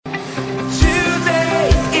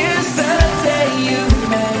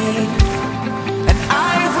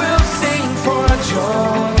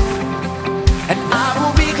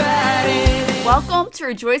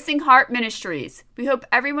Rejoicing Heart Ministries. We hope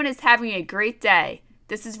everyone is having a great day.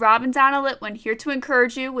 This is Robin Donna Litwin here to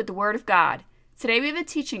encourage you with the Word of God. Today we have a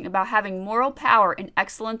teaching about having moral power and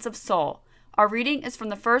excellence of soul. Our reading is from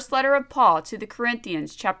the first letter of Paul to the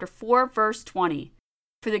Corinthians, chapter 4, verse 20.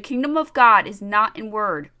 For the kingdom of God is not in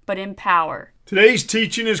word, but in power. Today's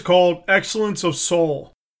teaching is called Excellence of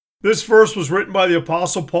Soul. This verse was written by the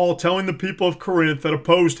Apostle Paul telling the people of Corinth that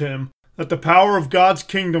opposed him that the power of God's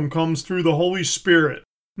kingdom comes through the Holy Spirit,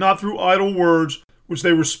 not through idle words which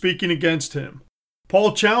they were speaking against him.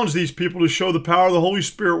 Paul challenged these people to show the power of the Holy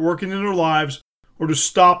Spirit working in their lives or to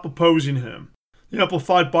stop opposing him. The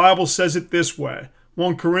Amplified Bible says it this way.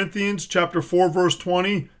 1 Corinthians chapter 4 verse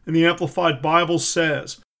 20 in the Amplified Bible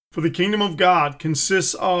says, "For the kingdom of God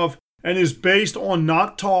consists of and is based on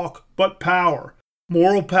not talk but power,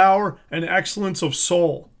 moral power and excellence of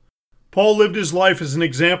soul." Paul lived his life as an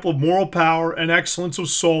example of moral power and excellence of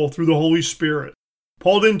soul through the Holy Spirit.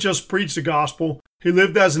 Paul didn't just preach the gospel, he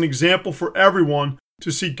lived as an example for everyone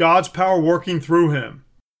to see God's power working through him.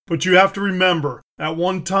 But you have to remember, at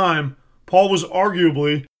one time, Paul was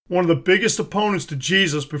arguably one of the biggest opponents to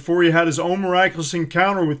Jesus before he had his own miraculous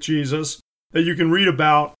encounter with Jesus that you can read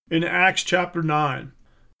about in Acts chapter 9.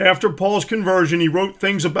 After Paul's conversion, he wrote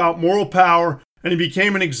things about moral power and he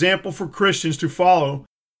became an example for Christians to follow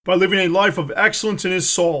by living a life of excellence in his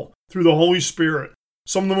soul through the Holy Spirit.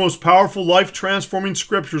 Some of the most powerful life-transforming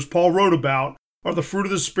scriptures Paul wrote about are the fruit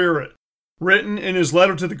of the Spirit, written in his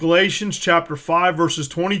letter to the Galatians chapter 5 verses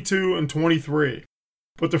 22 and 23.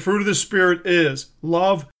 But the fruit of the Spirit is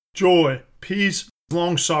love, joy, peace,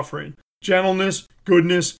 long-suffering, gentleness,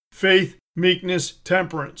 goodness, faith, meekness,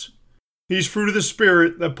 temperance. These fruit of the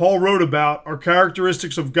Spirit that Paul wrote about are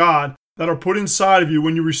characteristics of God that are put inside of you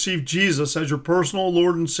when you receive Jesus as your personal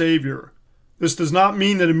Lord and Savior. This does not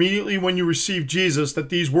mean that immediately when you receive Jesus that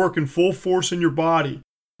these work in full force in your body.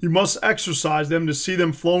 You must exercise them to see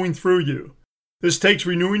them flowing through you. This takes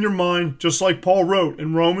renewing your mind, just like Paul wrote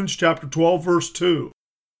in Romans chapter 12 verse 2.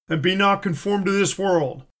 And be not conformed to this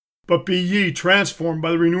world, but be ye transformed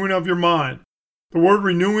by the renewing of your mind. The word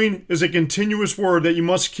renewing is a continuous word that you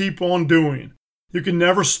must keep on doing. You can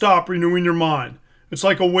never stop renewing your mind. It's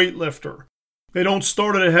like a weightlifter. They don't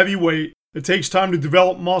start at a heavy weight. It takes time to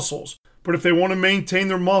develop muscles. But if they want to maintain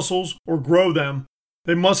their muscles or grow them,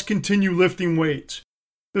 they must continue lifting weights.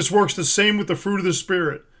 This works the same with the fruit of the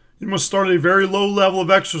Spirit. You must start at a very low level of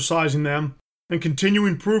exercising them and continue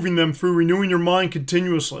improving them through renewing your mind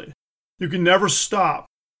continuously. You can never stop,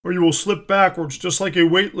 or you will slip backwards just like a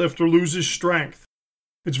weightlifter loses strength.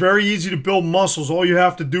 It's very easy to build muscles. All you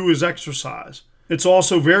have to do is exercise. It's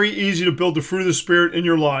also very easy to build the fruit of the Spirit in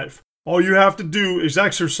your life. All you have to do is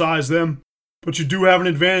exercise them, but you do have an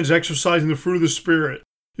advantage exercising the fruit of the Spirit.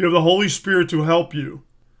 You have the Holy Spirit to help you.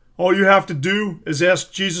 All you have to do is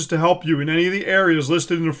ask Jesus to help you in any of the areas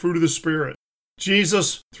listed in the fruit of the Spirit.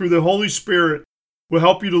 Jesus, through the Holy Spirit, will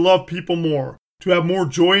help you to love people more, to have more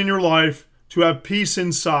joy in your life, to have peace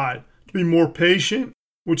inside, to be more patient,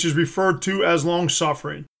 which is referred to as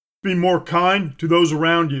long-suffering, to be more kind to those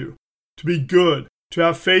around you, to be good, to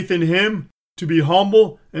have faith in Him, to be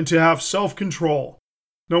humble, and to have self-control.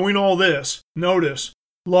 Knowing all this, notice,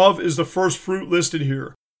 love is the first fruit listed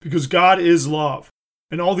here, because God is love.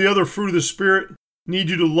 And all the other fruit of the Spirit need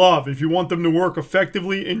you to love if you want them to work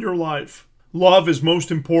effectively in your life. Love is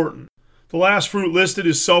most important. The last fruit listed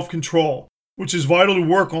is self-control, which is vital to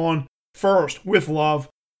work on first with love,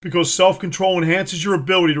 because self-control enhances your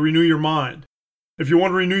ability to renew your mind. If you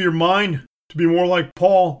want to renew your mind to be more like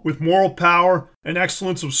Paul with moral power and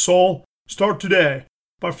excellence of soul, start today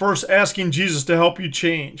by first asking Jesus to help you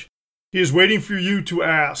change. He is waiting for you to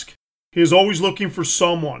ask. He is always looking for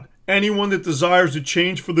someone, anyone that desires to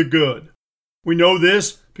change for the good. We know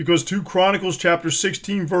this because 2 Chronicles chapter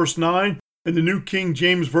 16 verse 9 in the New King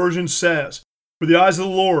James Version says, "For the eyes of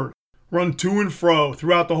the Lord run to and fro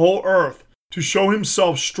throughout the whole earth to show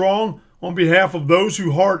himself strong on behalf of those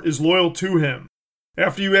whose heart is loyal to him."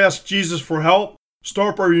 After you ask Jesus for help,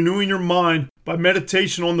 start by renewing your mind by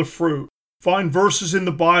meditation on the fruit. Find verses in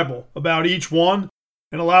the Bible about each one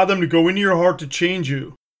and allow them to go into your heart to change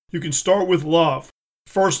you. You can start with love.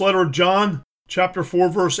 First letter of John, chapter 4,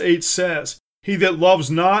 verse 8 says, "He that loves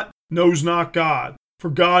not knows not God, for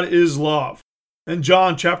God is love." And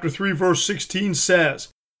John chapter 3, verse 16 says,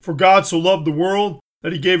 "For God so loved the world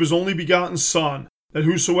that he gave his only begotten Son, that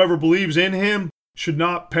whosoever believes in him should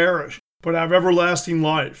not perish, but have everlasting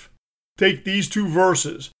life." Take these two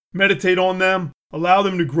verses, meditate on them, allow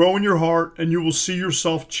them to grow in your heart, and you will see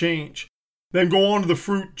yourself change. Then go on to the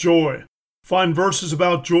fruit joy. Find verses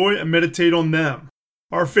about joy and meditate on them.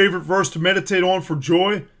 Our favorite verse to meditate on for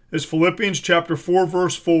joy is Philippians chapter 4,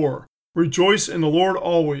 verse 4. Rejoice in the Lord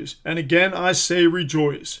always, and again I say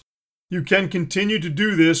rejoice. You can continue to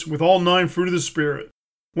do this with all 9 fruit of the Spirit.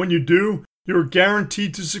 When you do, you are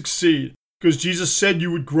guaranteed to succeed, because Jesus said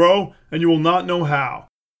you would grow and you will not know how.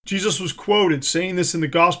 Jesus was quoted saying this in the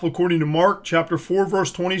Gospel according to Mark chapter 4,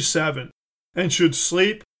 verse 27, and should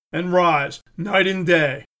sleep and rise night and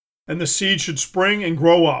day, and the seed should spring and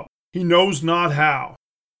grow up. He knows not how.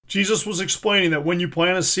 Jesus was explaining that when you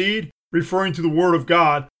plant a seed, referring to the Word of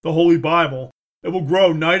God, the Holy Bible, it will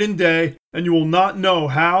grow night and day, and you will not know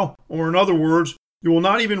how, or in other words, you will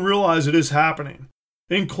not even realize it is happening.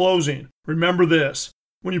 In closing, remember this.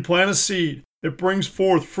 When you plant a seed, it brings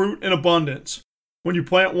forth fruit in abundance. When you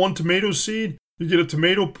plant one tomato seed, you get a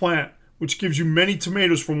tomato plant, which gives you many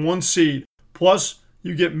tomatoes from one seed, plus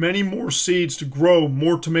you get many more seeds to grow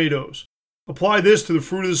more tomatoes. Apply this to the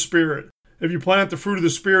fruit of the Spirit. If you plant the fruit of the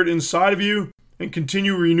Spirit inside of you and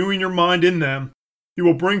continue renewing your mind in them, you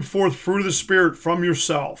will bring forth fruit of the Spirit from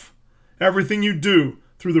yourself. Everything you do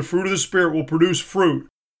through the fruit of the Spirit will produce fruit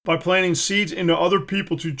by planting seeds into other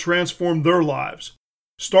people to transform their lives.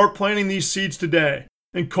 Start planting these seeds today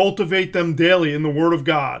and cultivate them daily in the Word of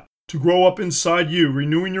God to grow up inside you,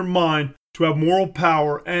 renewing your mind to have moral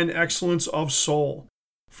power and excellence of soul.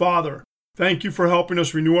 Father, thank you for helping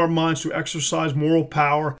us renew our minds to exercise moral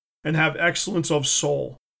power and have excellence of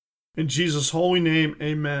soul. In Jesus' holy name,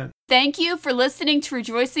 amen. Thank you for listening to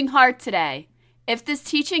Rejoicing Heart today. If this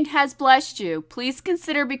teaching has blessed you, please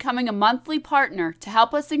consider becoming a monthly partner to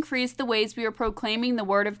help us increase the ways we are proclaiming the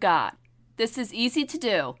Word of God. This is easy to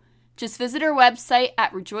do. Just visit our website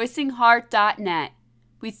at rejoicingheart.net.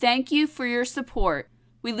 We thank you for your support.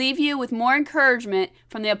 We leave you with more encouragement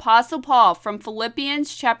from the Apostle Paul from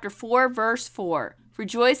Philippians chapter 4, verse 4.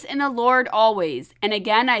 Rejoice in the Lord always, and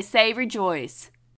again I say rejoice.